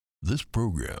This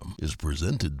program is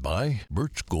presented by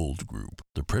Birch Gold Group,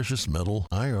 the precious metal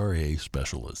IRA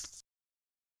specialists.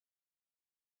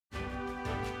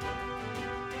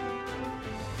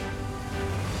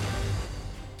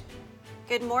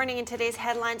 Good morning. In today's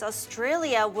headlines,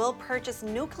 Australia will purchase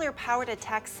nuclear-powered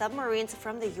attack submarines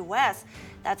from the U.S.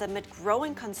 That's amid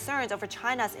growing concerns over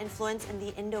China's influence in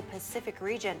the Indo-Pacific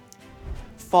region.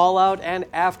 Fallout and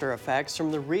after effects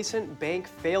from the recent bank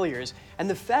failures, and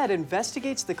the Fed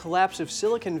investigates the collapse of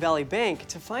Silicon Valley Bank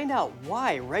to find out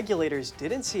why regulators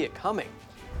didn't see it coming.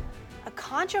 A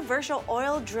controversial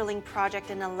oil drilling project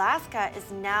in Alaska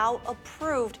is now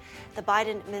approved. The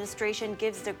Biden administration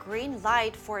gives the green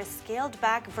light for a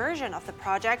scaled-back version of the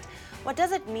project. What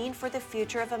does it mean for the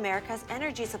future of America's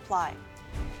energy supply?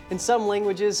 In some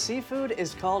languages, seafood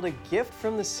is called a gift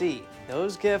from the sea.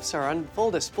 Those gifts are on full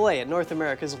display at North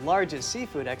America's largest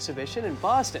seafood exhibition in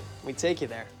Boston. We take you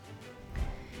there.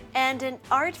 And an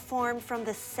art form from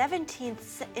the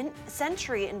 17th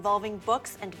century involving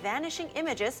books and vanishing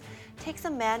images takes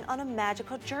a man on a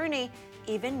magical journey,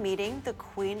 even meeting the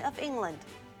Queen of England.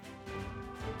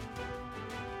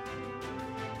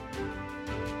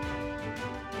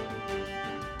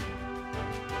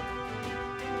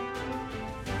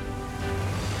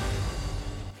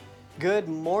 Good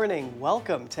morning.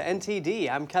 Welcome to NTD.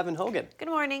 I'm Kevin Hogan. Good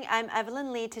morning. I'm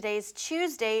Evelyn Lee. Today's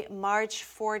Tuesday, March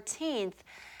 14th.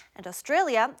 And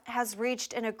Australia has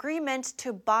reached an agreement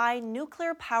to buy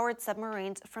nuclear-powered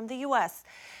submarines from the U.S.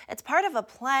 It's part of a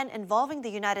plan involving the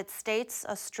United States,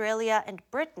 Australia, and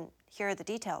Britain. Here are the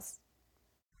details.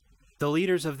 The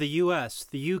leaders of the U.S.,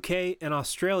 the U.K., and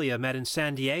Australia met in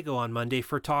San Diego on Monday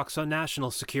for talks on national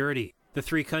security. The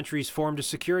three countries formed a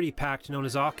security pact known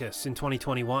as AUKUS in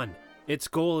 2021. Its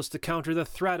goal is to counter the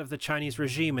threat of the Chinese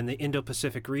regime in the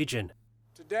Indo-Pacific region.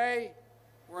 Today,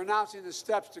 we're announcing the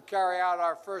steps to carry out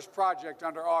our first project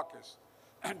under AUKUS,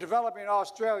 developing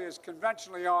Australia's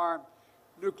conventionally armed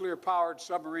nuclear-powered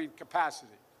submarine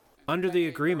capacity. Under the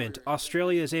agreement,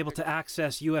 Australia is able to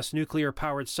access U.S.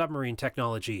 nuclear-powered submarine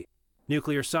technology.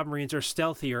 Nuclear submarines are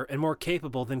stealthier and more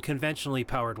capable than conventionally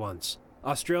powered ones.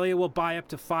 Australia will buy up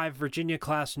to 5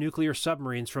 Virginia-class nuclear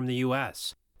submarines from the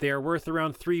U.S. They are worth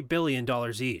around $3 billion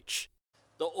each.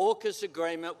 The AUKUS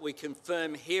agreement we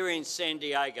confirm here in San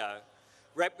Diego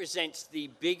represents the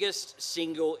biggest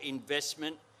single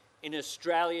investment in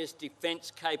Australia's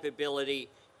defence capability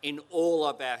in all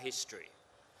of our history,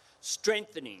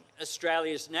 strengthening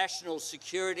Australia's national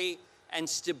security and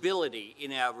stability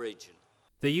in our region.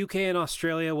 The UK and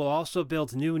Australia will also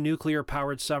build new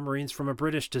nuclear-powered submarines from a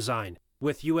British design,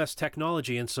 with U.S.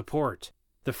 technology and support.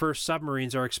 The first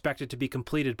submarines are expected to be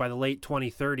completed by the late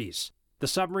 2030s. The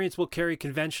submarines will carry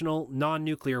conventional,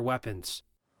 non-nuclear weapons.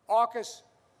 AUKUS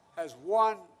has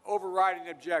one overriding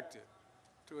objective: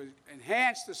 to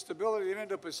enhance the stability of the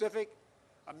Indo-Pacific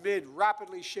amid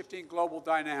rapidly shifting global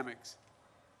dynamics.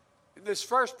 In this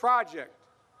first project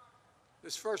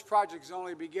is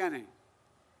only beginning.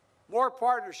 More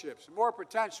partnerships, more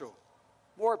potential,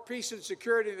 more peace and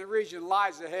security in the region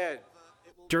lies ahead.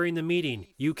 During the meeting,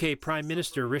 UK Prime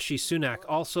Minister Rishi Sunak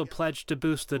also pledged to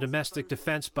boost the domestic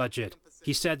defence budget.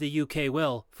 He said the UK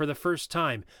will, for the first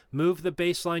time, move the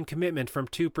baseline commitment from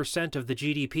 2% of the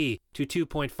GDP to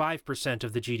 2.5%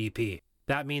 of the GDP.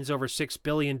 That means over $6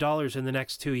 billion in the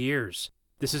next 2 years.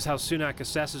 This is how Sunak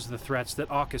assesses the threats that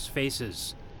AUKUS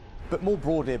faces. But more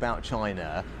broadly about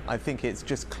China, I think it's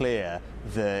just clear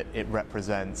that it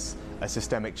represents a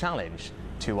systemic challenge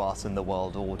to us and the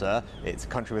world order. It's a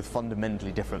country with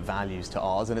fundamentally different values to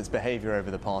ours, and its behaviour over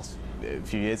the past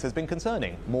few years has been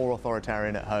concerning. More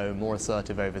authoritarian at home, more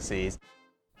assertive overseas.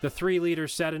 The three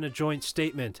leaders said in a joint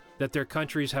statement that their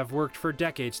countries have worked for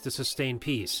decades to sustain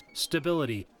peace,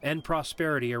 stability, and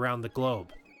prosperity around the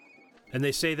globe. And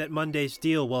they say that Monday's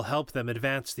deal will help them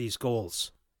advance these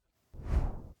goals.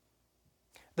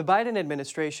 The Biden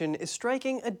administration is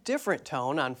striking a different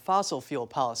tone on fossil fuel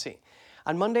policy.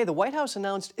 On Monday, the White House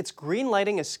announced it's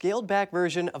greenlighting a scaled-back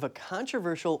version of a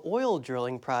controversial oil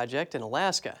drilling project in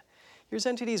Alaska. Here's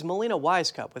NTD's Melina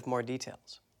Wisecup with more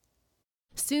details.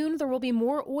 Soon, there will be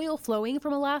more oil flowing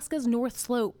from Alaska's North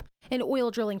Slope, an oil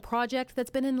drilling project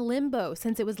that's been in limbo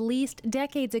since it was leased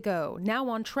decades ago, now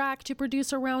on track to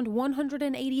produce around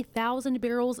 180,000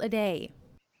 barrels a day.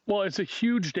 Well, it's a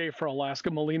huge day for Alaska,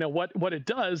 Melina. What it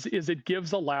does is it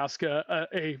gives Alaska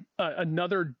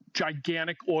another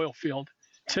gigantic oil field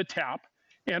to tap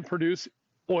and produce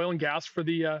oil and gas for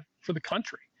the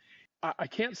country. I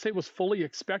can't say it was fully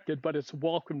expected, but it's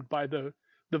welcomed by the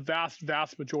vast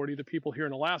majority of the people here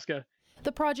in Alaska.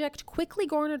 The project quickly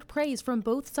garnered praise from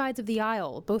both sides of the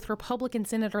aisle, both Republican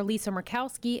Senator Lisa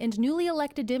Murkowski and newly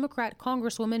elected Democrat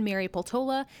Congresswoman Mary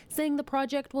Peltola saying the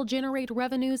project will generate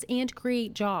revenues and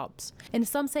create jobs. And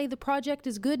some say the project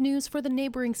is good news for the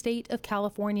neighboring state of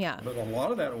California. But a lot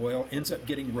of that oil ends up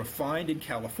getting refined in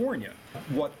California.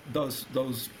 What those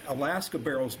Alaska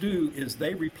barrels do is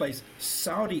they replace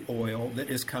Saudi oil that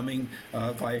is coming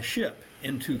via ship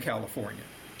into California.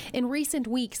 In recent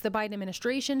weeks, the Biden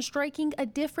administration striking a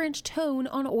different tone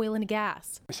on oil and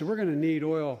gas. So we're going to need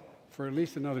oil for at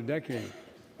least another decade.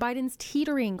 Biden's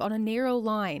teetering on a narrow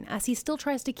line as he still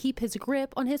tries to keep his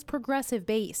grip on his progressive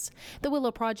base. The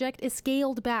Willow Project is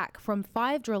scaled back from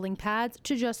 5 drilling pads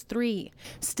to just 3.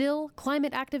 Still,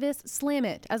 climate activists slam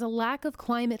it as a lack of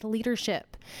climate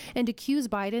leadership and accuse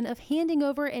Biden of handing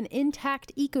over an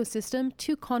intact ecosystem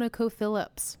to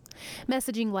ConocoPhillips.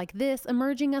 Messaging like this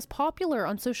emerging as popular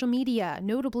on social media,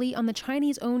 notably on the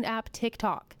Chinese-owned app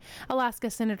TikTok. Alaska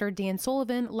Senator Dan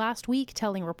Sullivan last week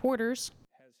telling reporters,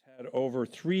 has had over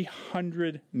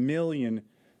 300 million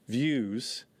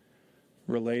views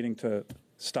relating to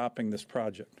stopping this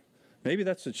project. Maybe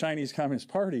that's the Chinese Communist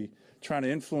Party trying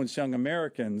to influence young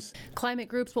Americans. Climate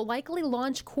groups will likely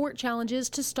launch court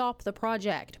challenges to stop the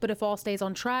project, but if all stays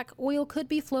on track, oil could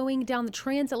be flowing down the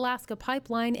Trans-Alaska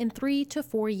Pipeline in 3 to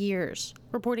 4 years.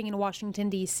 Reporting in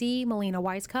Washington, D.C., Melina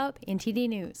Weiskup, NTD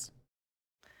News.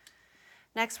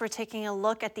 Next, we're taking a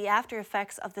look at the after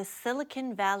effects of the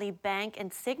Silicon Valley Bank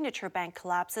and Signature Bank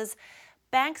collapses.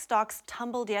 Bank stocks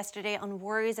tumbled yesterday on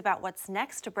worries about what's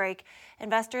next to break.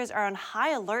 Investors are on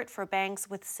high alert for banks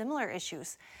with similar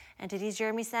issues. NTD's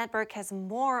Jeremy Sandberg has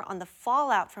more on the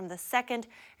fallout from the second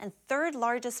and third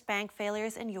largest bank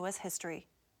failures in U.S. history.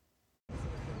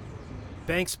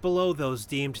 Banks below those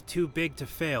deemed too big to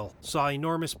fail saw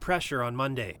enormous pressure on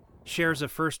Monday. Shares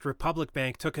of First Republic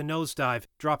Bank took a nosedive,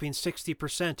 dropping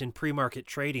 60% in pre-market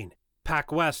trading.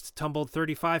 PacWest tumbled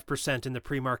 35% in the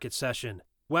pre-market session.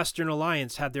 Western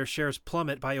Alliance had their shares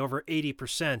plummet by over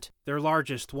 80%, their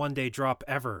largest one-day drop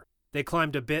ever. They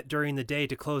climbed a bit during the day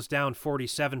to close down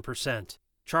 47%.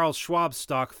 Charles Schwab's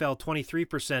stock fell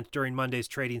 23% during Monday's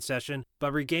trading session,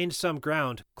 but regained some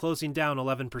ground, closing down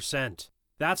 11%.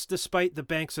 That's despite the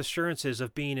bank's assurances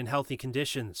of being in healthy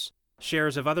conditions.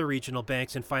 Shares of other regional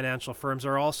banks and financial firms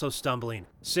are also stumbling,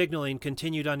 signaling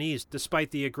continued unease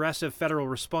despite the aggressive federal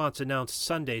response announced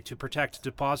Sunday to protect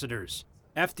depositors.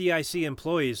 FDIC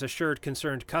employees assured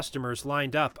concerned customers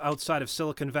lined up outside of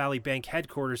Silicon Valley Bank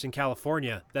headquarters in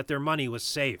California that their money was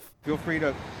safe. Feel free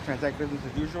to transact business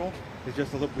as usual. It's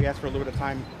just we asked for a little bit of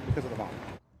time because of the bomb.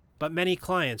 But many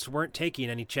clients weren't taking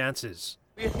any chances.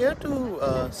 We're here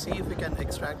to see if we can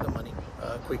extract the money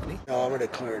quickly. No, I'm going to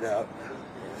clear it out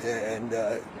and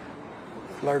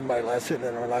learn my lesson,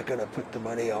 and we're not going to put the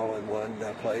money all in one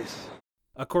place.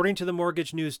 According to the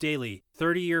Mortgage News Daily,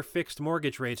 30-year fixed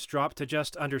mortgage rates dropped to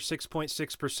just under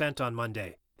 6.6% on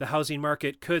Monday. The housing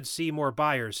market could see more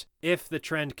buyers if the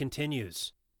trend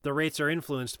continues. The rates are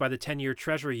influenced by the 10-year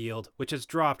Treasury yield, which has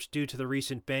dropped due to the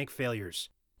recent bank failures.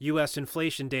 U.S.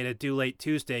 inflation data due late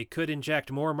Tuesday could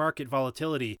inject more market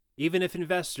volatility, even if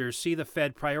investors see the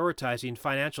Fed prioritizing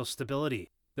financial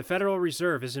stability. The Federal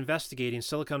Reserve is investigating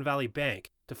Silicon Valley Bank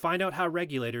to find out how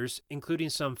regulators, including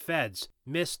some feds,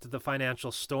 missed the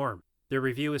financial storm. Their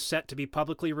review is set to be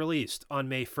publicly released on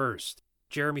May 1st.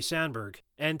 Jeremy Sandberg,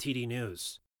 NTD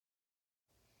News.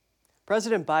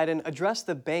 President Biden addressed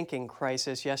the banking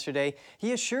crisis yesterday.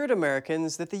 He assured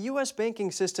Americans that the U.S.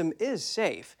 banking system is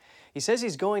safe. He says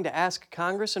he's going to ask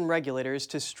Congress and regulators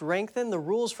to strengthen the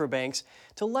rules for banks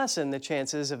to lessen the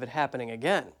chances of it happening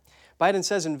again. Biden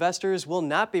says investors will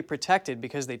not be protected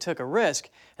because they took a risk,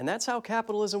 and that's how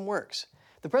capitalism works.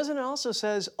 The president also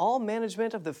says all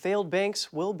management of the failed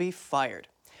banks will be fired.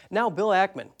 Now Bill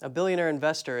Ackman, a billionaire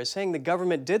investor, is saying the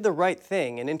government did the right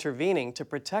thing in intervening to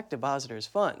protect depositors'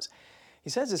 funds.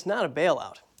 He says it's not a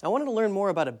bailout. I wanted to learn more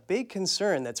about a big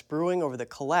concern that's brewing over the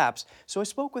collapse, so I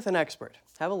spoke with an expert.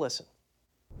 Have a listen.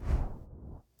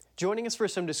 Joining us for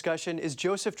some discussion is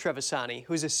Joseph Trevisani,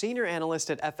 who's a senior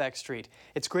analyst at FX Street.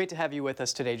 It's great to have you with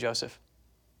us today, Joseph.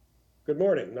 Good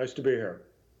morning. Nice to be here.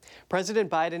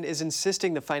 President Biden is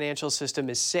insisting the financial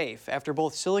system is safe after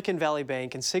both Silicon Valley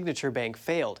Bank and Signature Bank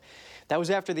failed. That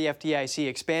was after the FDIC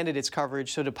expanded its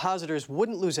coverage so depositors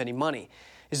wouldn't lose any money.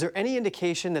 Is there any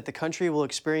indication that the country will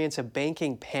experience a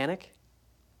banking panic?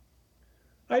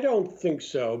 I don't think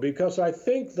so, because I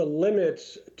think the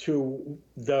limits to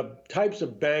the types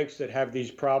of banks that have these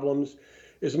problems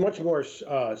is much more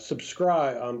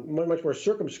circumscribed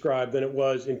than it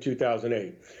was in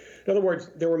 2008. In other words,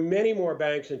 there were many more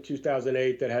banks in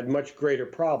 2008 that had much greater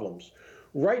problems.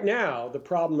 Right now, the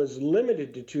problem is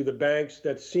limited to the banks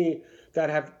that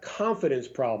have confidence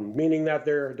problem, meaning that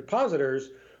their depositors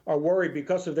are worried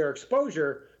because of their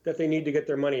exposure that they need to get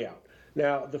their money out.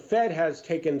 Now, the Fed has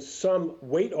taken some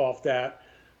weight off that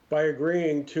by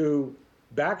agreeing to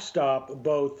backstop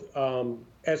both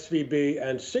SVB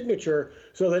and Signature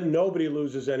so that nobody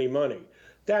loses any money.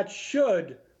 That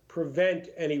should prevent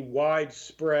any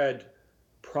widespread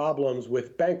problems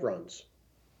with bank runs.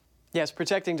 Yes,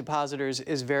 protecting depositors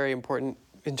is very important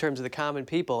in terms of the common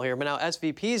people here. But now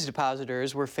SVP's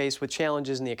depositors were faced with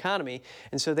challenges in the economy,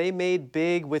 and so they made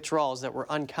big withdrawals that were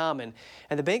uncommon.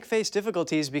 And the bank faced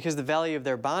difficulties because the value of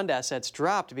their bond assets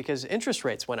dropped because interest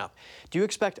rates went up. Do you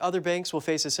expect other banks will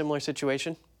face a similar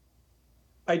situation?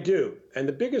 I do. And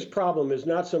the biggest problem is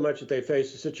not so much that they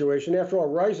face a situation. After all,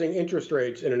 rising interest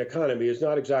rates in an economy is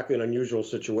not exactly an unusual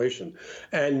situation.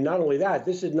 And not only that,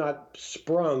 this is not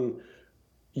sprung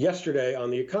yesterday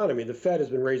on the economy. The Fed has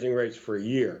been raising rates for a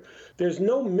year. There's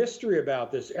no mystery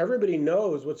about this. Everybody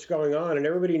knows what's going on, and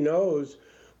everybody knows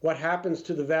what happens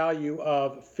to the value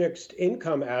of fixed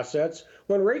income assets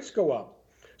when rates go up.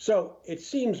 So it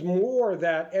seems more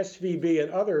that SVB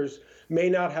and others may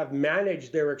not have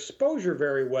managed their exposure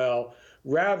very well,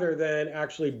 rather than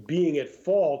actually being at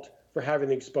fault for having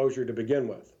the exposure to begin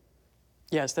with.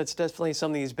 Yes, that's definitely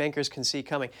something these bankers can see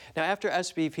coming. Now, after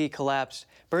SVB collapsed,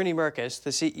 Bernie Merkes,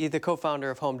 the co-founder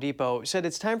of Home Depot, said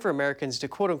it's time for Americans to,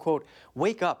 quote-unquote,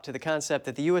 wake up to the concept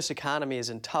that the U.S. economy is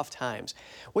in tough times.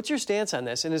 What's your stance on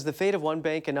this, and is the fate of one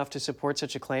bank enough to support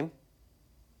such a claim?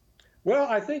 Well,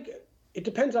 I think it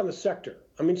depends on the sector.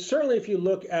 I mean, certainly if you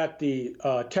look at the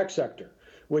tech sector,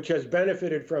 which has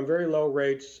benefited from very low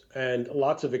rates and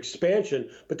lots of expansion,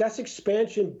 but that's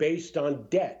expansion based on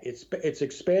debt. It's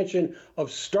expansion of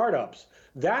startups.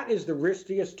 That is the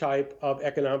riskiest type of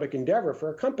economic endeavor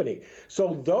for a company.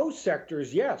 So those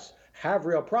sectors, yes, have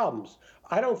real problems.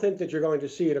 I don't think that you're going to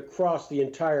see it across the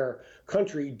entire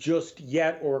country just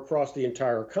yet or across the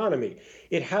entire economy.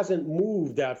 It hasn't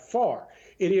moved that far.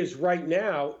 It is right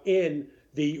now in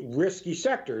the risky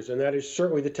sectors, and that is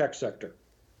certainly the tech sector.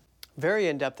 Very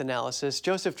in-depth analysis.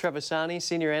 Joseph Trevisani,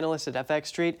 senior analyst at FX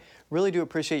Street. Really do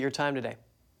appreciate your time today.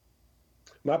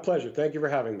 My pleasure. Thank you for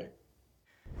having me.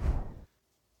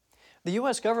 The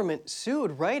U.S. government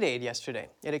sued Rite Aid yesterday.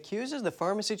 It accuses the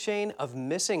pharmacy chain of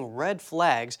missing red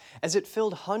flags as it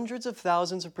filled hundreds of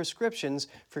thousands of prescriptions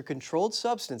for controlled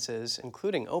substances,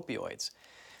 including opioids.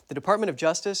 The Department of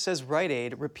Justice says Rite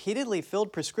Aid repeatedly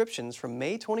filled prescriptions from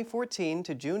May 2014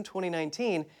 to June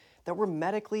 2019 that were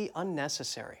medically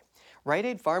unnecessary. Rite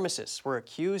Aid pharmacists were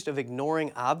accused of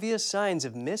ignoring obvious signs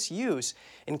of misuse,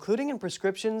 including in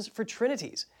prescriptions for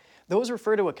Trinities. Those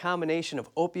refer to a combination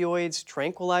of opioids,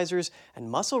 tranquilizers, and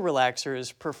muscle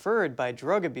relaxers preferred by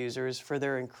drug abusers for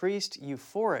their increased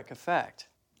euphoric effect.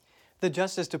 The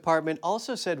Justice Department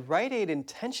also said Rite Aid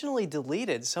intentionally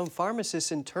deleted some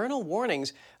pharmacists' internal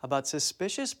warnings about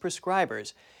suspicious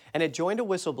prescribers, and it joined a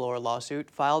whistleblower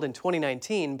lawsuit filed in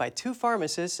 2019 by 2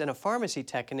 pharmacists and a pharmacy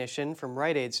technician from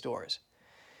Rite Aid stores.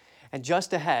 And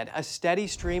just ahead, a steady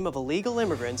stream of illegal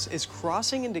immigrants is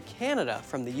crossing into Canada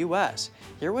from the U.S.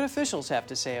 Hear what officials have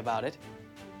to say about it.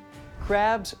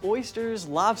 Crabs, oysters,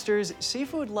 lobsters,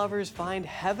 seafood lovers find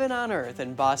heaven on earth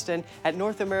in Boston at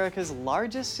North America's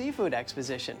largest seafood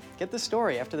exposition. Get the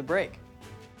story after the break.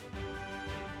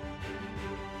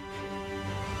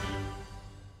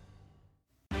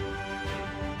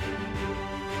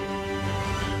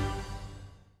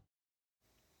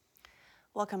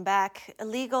 Welcome back.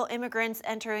 Illegal immigrants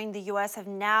entering the U.S. have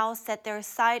now set their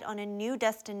sight on a new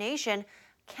destination,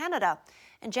 Canada.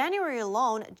 In January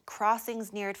alone,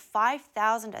 crossings neared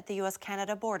 5,000 at the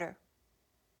U.S.-Canada border.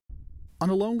 On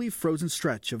a lonely frozen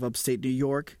stretch of upstate New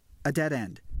York, a dead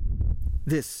end.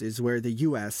 This is where the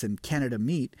U.S. and Canada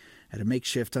meet at a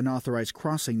makeshift unauthorized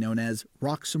crossing known as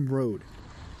Roxham Road.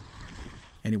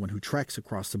 Anyone who treks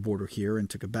across the border here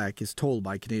into Quebec is told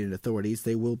by Canadian authorities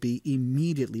they will be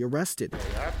immediately arrested.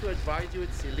 I have to advise you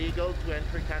it's illegal to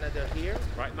enter Canada here.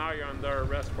 Right now you're under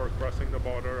arrest for crossing the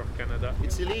border of Canada.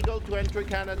 It's illegal to enter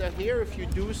Canada here. If you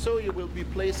do so, you will be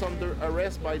placed under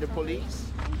arrest by the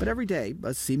police. But every day,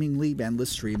 a seemingly endless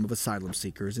stream of asylum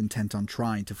seekers intent on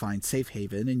trying to find safe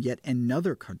haven in yet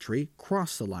another country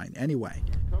cross the line anyway.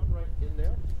 Come right in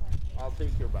there. I'll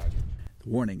take your bag. The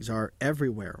warnings are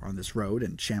everywhere on this road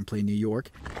in Champlain, New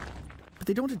York, but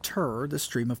they don't deter the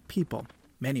stream of people,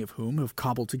 many of whom have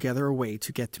cobbled together a way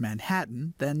to get to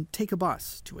Manhattan, then take a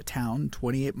bus to a town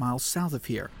 28 miles south of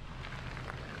here,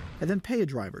 and then pay a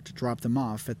driver to drop them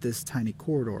off at this tiny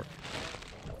corridor.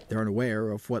 They're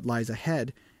unaware of what lies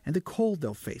ahead and the cold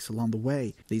they'll face along the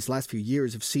way. These last few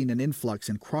years have seen an influx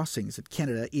in crossings that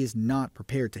Canada is not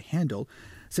prepared to handle.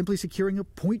 Simply securing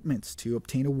appointments to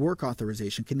obtain a work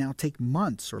authorization can now take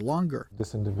months or longer.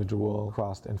 This individual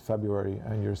crossed in February,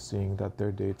 and you're seeing that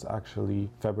their date's actually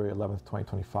February 11th,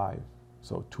 2025,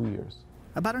 so 2 years.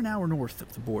 About an hour north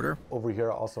of the border. Over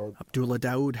here also, Abdullah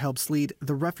Daoud helps lead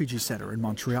the refugee center in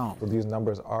Montreal. So these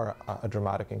numbers are a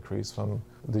dramatic increase from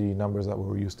the numbers that we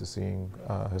were used to seeing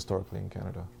historically in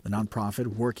Canada. The nonprofit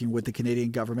working with the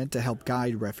Canadian government to help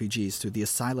guide refugees through the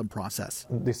asylum process.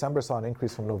 December saw an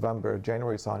increase from November,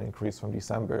 January saw an increase from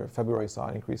December, February saw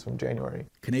an increase from January.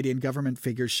 Canadian government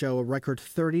figures show a record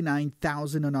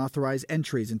 39,000 unauthorized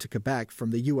entries into Quebec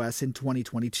from the U.S. in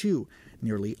 2022.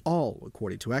 Nearly all,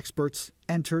 according to experts,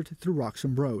 entered through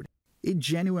Roxham Road. In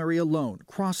January alone,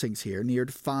 crossings here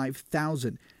neared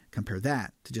 5,000. Compare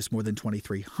that to just more than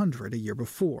 2,300 a year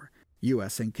before.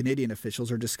 U.S. and Canadian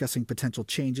officials are discussing potential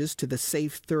changes to the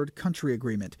Safe Third Country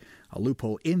Agreement. A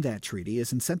loophole in that treaty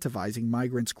is incentivizing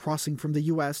migrants crossing from the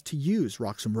U.S. to use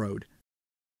Roxham Road.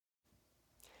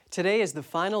 Today is the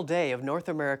final day of North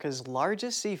America's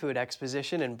largest seafood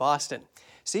exposition in Boston.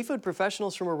 Seafood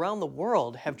professionals from around the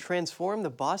world have transformed the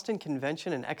Boston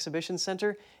Convention and Exhibition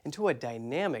Center into a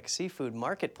dynamic seafood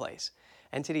marketplace.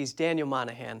 NTD's Daniel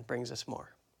Monahan brings us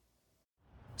more.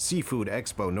 Seafood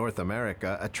Expo North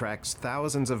America attracts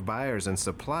thousands of buyers and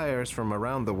suppliers from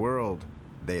around the world.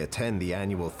 They attend the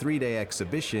annual 3-day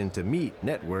exhibition to meet,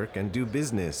 network, and do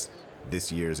business.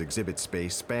 This year's exhibit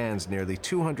space spans nearly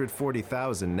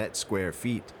 240,000 net square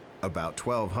feet. About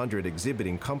 1,200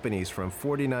 exhibiting companies from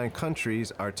 49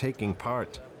 countries are taking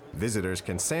part. Visitors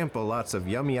can sample lots of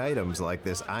yummy items like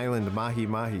this island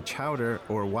mahi-mahi chowder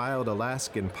or wild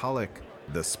Alaskan pollock.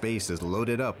 The space is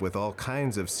loaded up with all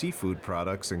kinds of seafood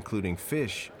products, including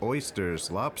fish, oysters,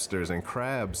 lobsters, and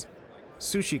crabs.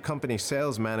 Sushi company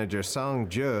sales manager Sang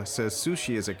Je says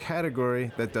sushi is a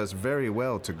category that does very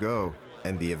well to go,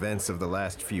 and the events of the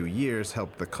last few years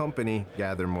helped the company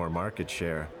gather more market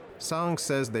share. Sang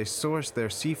says they source their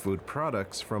seafood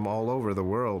products from all over the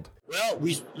world. Well,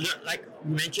 like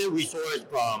you mentioned, we source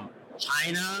from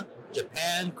China,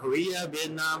 Japan, Korea,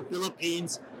 Vietnam,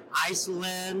 Philippines,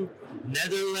 Iceland,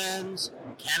 Netherlands,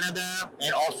 Canada,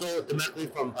 and also domestically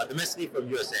from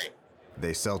USA.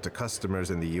 They sell to customers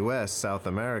in the US, South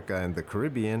America, and the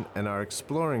Caribbean, and are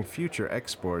exploring future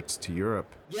exports to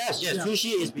Europe. Yes,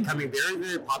 sushi is becoming very,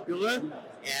 very popular,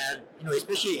 and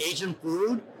especially Asian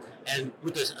food. And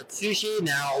with the sushi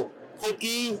now,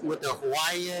 poke with the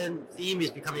Hawaiian theme is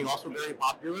becoming also very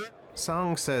popular.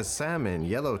 Sang says salmon,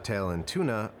 yellowtail, and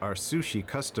tuna are sushi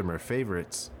customer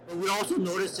favorites. But we're also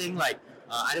noticing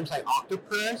items like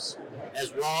octopus,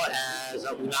 as well as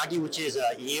unagi, which is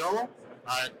eel,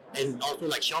 and also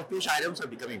shellfish items are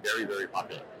becoming very, very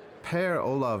popular. Per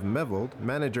Olav Mevold,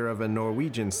 manager of a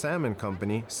Norwegian salmon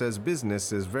company, says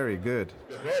business is very good.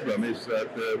 The problem is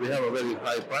that we have a very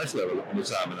high price level on the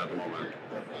salmon at the moment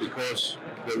because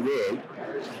the world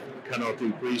cannot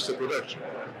increase the production.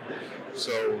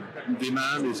 So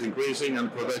demand is increasing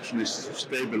and production is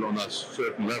stable on a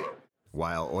certain level.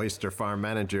 While oyster farm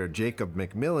manager Jacob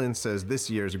McMillan says this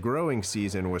year's growing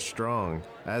season was strong.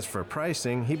 As for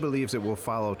pricing, he believes it will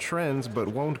follow trends but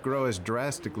won't grow as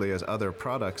drastically as other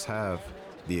products have.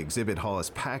 The exhibit hall is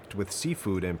packed with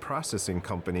seafood and processing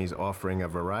companies offering a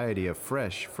variety of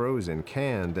fresh, frozen,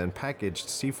 canned, and packaged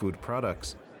seafood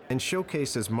products, and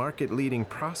showcases market-leading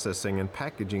processing and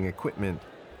packaging equipment.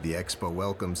 The expo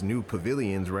welcomes new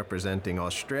pavilions representing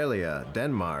Australia,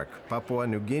 Denmark, Papua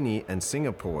New Guinea, and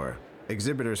Singapore.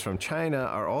 Exhibitors from China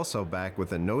are also back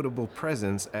with a notable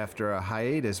presence after a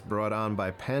hiatus brought on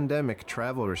by pandemic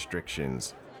travel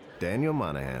restrictions. Daniel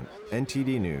Monahan,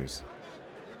 NTD News.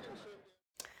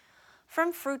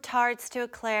 From fruit tarts to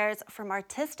eclairs, from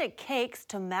artistic cakes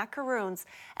to macaroons,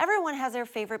 everyone has their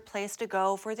favorite place to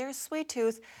go for their sweet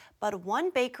tooth, but one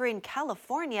bakery in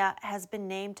California has been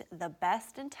named the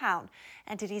best in town.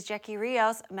 NTD's Jackie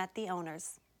Rios met the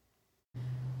owners.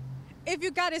 If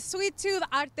you got a sweet tooth,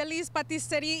 Artelis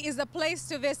Patisserie is the place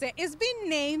to visit. It's been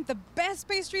named the best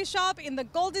pastry shop in the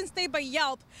Golden State by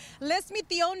Yelp. Let's meet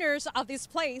the owners of this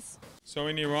place. So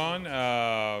in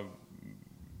Iran,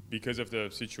 because of the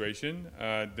situation,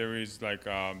 there is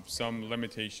some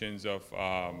limitations of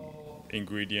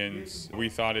ingredients. We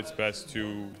thought it's best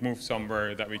to move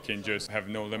somewhere that we can just have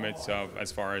no limits of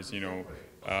as far as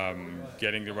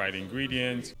getting the right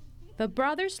ingredients. The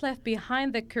brothers left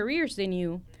behind the careers they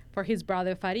knew. For his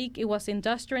brother Farik, it was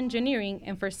industrial engineering,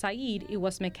 and for Saeed, it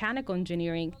was mechanical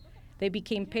engineering. They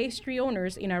became pastry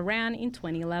owners in Iran in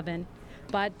 2011.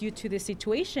 But due to the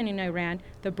situation in Iran,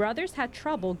 the brothers had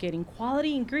trouble getting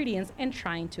quality ingredients and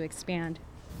trying to expand.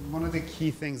 One of the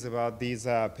key things about these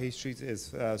pastries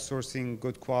is sourcing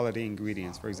good quality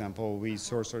ingredients. For example, we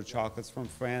source our chocolates from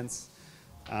France.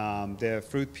 The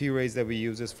fruit purees that we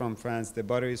use is from France. The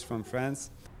butter is from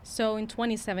France. So in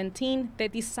 2017, they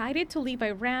decided to leave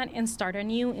Iran and start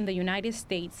anew in the United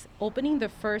States, opening the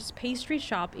first pastry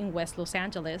shop in West Los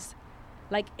Angeles.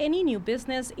 Like any new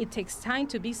business, it takes time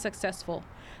to be successful.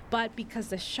 But because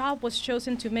the shop was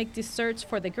chosen to make desserts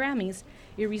for the Grammys,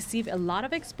 it received a lot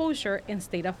of exposure and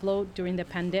stayed afloat during the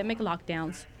pandemic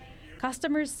lockdowns.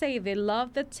 Customers say they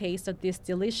love the taste of these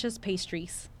delicious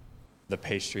pastries. The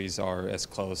pastries are as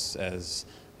close as,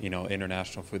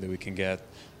 international food that we can get.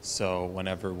 So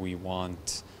whenever we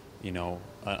want,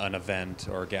 an event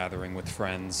or a gathering with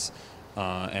friends,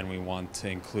 and we want to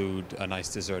include a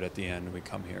nice dessert at the end, we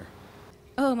come here.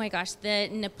 Oh my gosh, the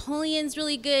Napoleon's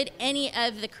really good. Any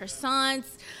of the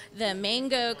croissants, the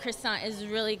mango croissant is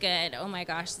really good. Oh my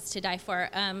gosh, it's to die for.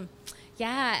 The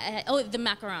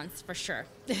macarons for sure.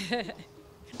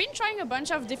 I've been trying a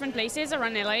bunch of different places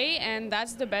around LA, and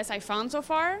that's the best I found so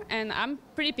far. And I'm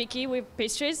pretty picky with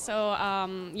pastries, so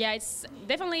it's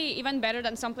definitely even better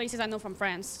than some places I know from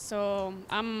France. So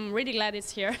I'm really glad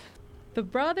it's here. The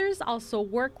brothers also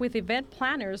work with event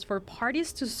planners for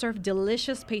parties to serve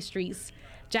delicious pastries.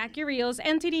 Jackie Rios,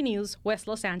 NTD News, West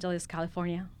Los Angeles,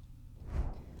 California.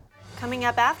 Coming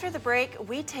up after the break,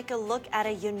 we take a look at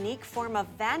a unique form of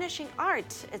vanishing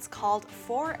art. It's called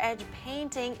four-edge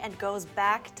painting and goes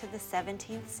back to the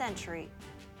 17th century.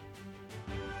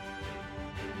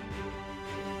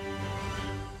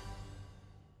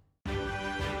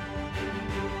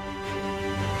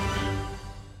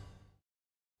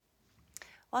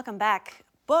 Welcome back.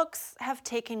 Books have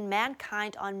taken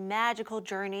mankind on magical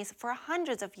journeys for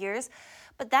hundreds of years,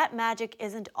 but that magic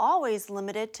isn't always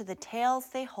limited to the tales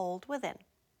they hold within.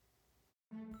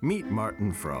 Meet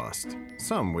Martin Frost.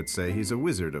 Some would say he's a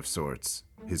wizard of sorts.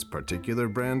 His particular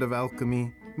brand of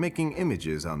alchemy, making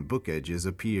images on book edges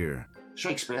appear.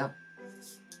 Shakespeare.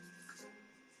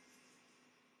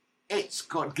 It's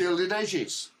got gilded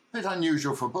edges. Bit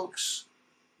unusual for books,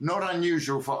 not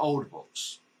unusual for old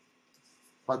books.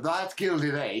 But that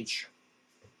gilded edge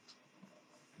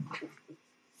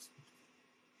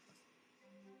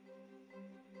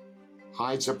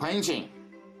hides a painting.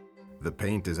 The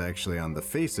paint is actually on the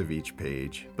face of each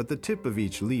page, but the tip of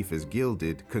each leaf is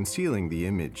gilded, concealing the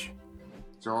image.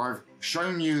 So I've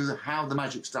shown you how the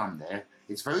magic's done there.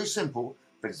 It's very simple,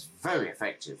 but it's very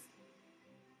effective.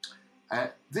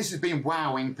 This has been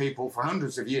wowing people for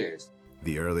hundreds of years.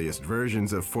 The earliest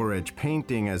versions of four-edge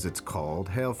painting, as it's called,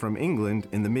 hail from England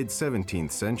in the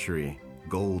mid-17th century.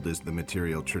 Gold is the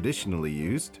material traditionally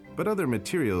used, but other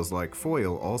materials like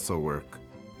foil also work.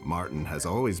 Martin has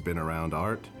always been around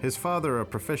art, his father a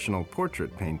professional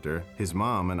portrait painter, his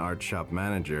mom an art shop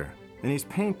manager, and he's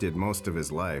painted most of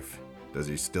his life. Does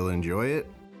he still enjoy it?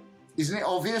 Isn't it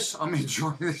obvious I'm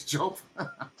enjoying this job?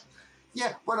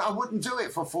 Yeah, but I wouldn't do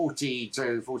it for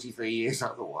 42, 43 years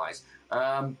otherwise.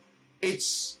 I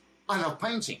love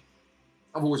painting.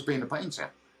 I've always been a painter.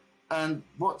 And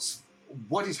what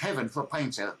is heaven for a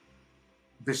painter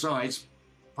besides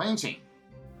painting?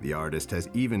 The artist has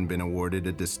even been awarded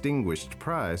a distinguished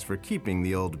prize for keeping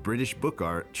the old British book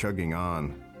art chugging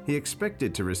on. He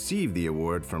expected to receive the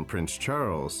award from Prince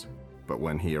Charles, but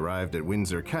when he arrived at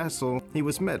Windsor Castle, he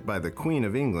was met by the Queen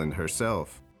of England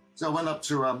herself. So I went up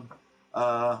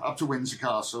to Windsor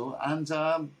Castle, and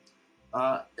I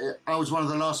was one of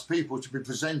the last people to be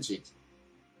presented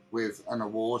with an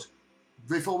award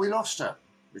before we lost her,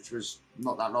 which was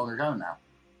not that long ago now.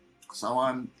 So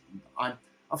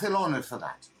I feel honoured for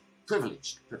that.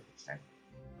 Privileged.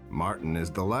 Martin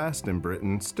is the last in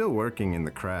Britain still working in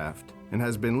the craft and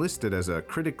has been listed as a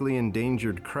critically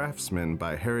endangered craftsman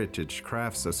by Heritage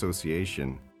Crafts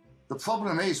Association. The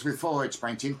problem is with four-edge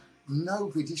painting,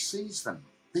 nobody sees them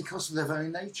because of their very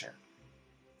nature.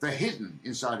 They're hidden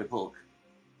inside a book.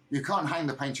 You can't hang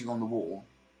the painting on the wall,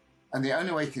 and the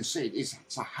only way you can see it is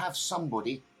to have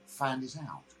somebody find it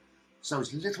out. So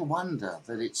it's little wonder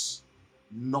that it's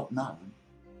not known.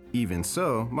 Even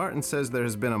so, Martin says there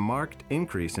has been a marked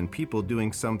increase in people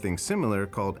doing something similar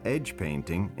called edge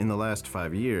painting in the last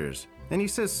 5 years. And he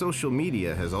says social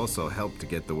media has also helped to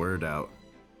get the word out.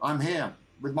 I'm here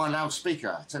with my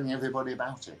loudspeaker telling everybody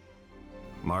about it.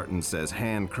 Martin says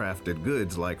handcrafted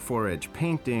goods like four-edge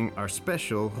painting are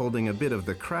special, holding a bit of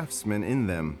the craftsman in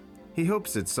them. He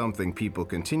hopes it's something people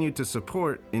continue to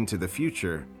support into the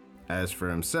future. As for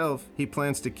himself, he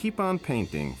plans to keep on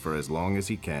painting for as long as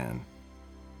he can.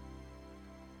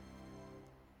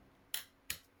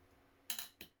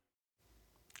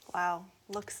 Wow,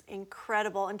 looks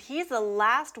incredible. And he's the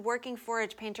last working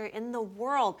forage painter in the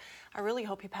world. I really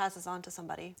hope he passes on to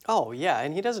somebody. Oh, yeah,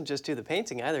 and he doesn't just do the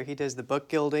painting either. He does the book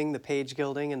gilding, the page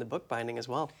gilding, and the book binding as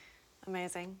well.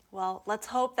 Amazing. Well, let's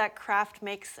hope that craft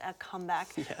makes a comeback.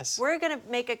 Yes. We're going to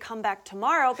make a comeback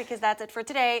tomorrow because that's it for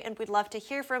today, and we'd love to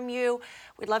hear from you.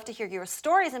 We'd love to hear your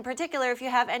stories in particular. If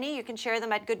you have any, you can share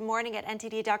them at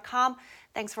goodmorning@ntd.com.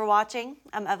 Thanks for watching.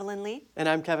 I'm Evelyn Lee. And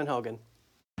I'm Kevin Hogan.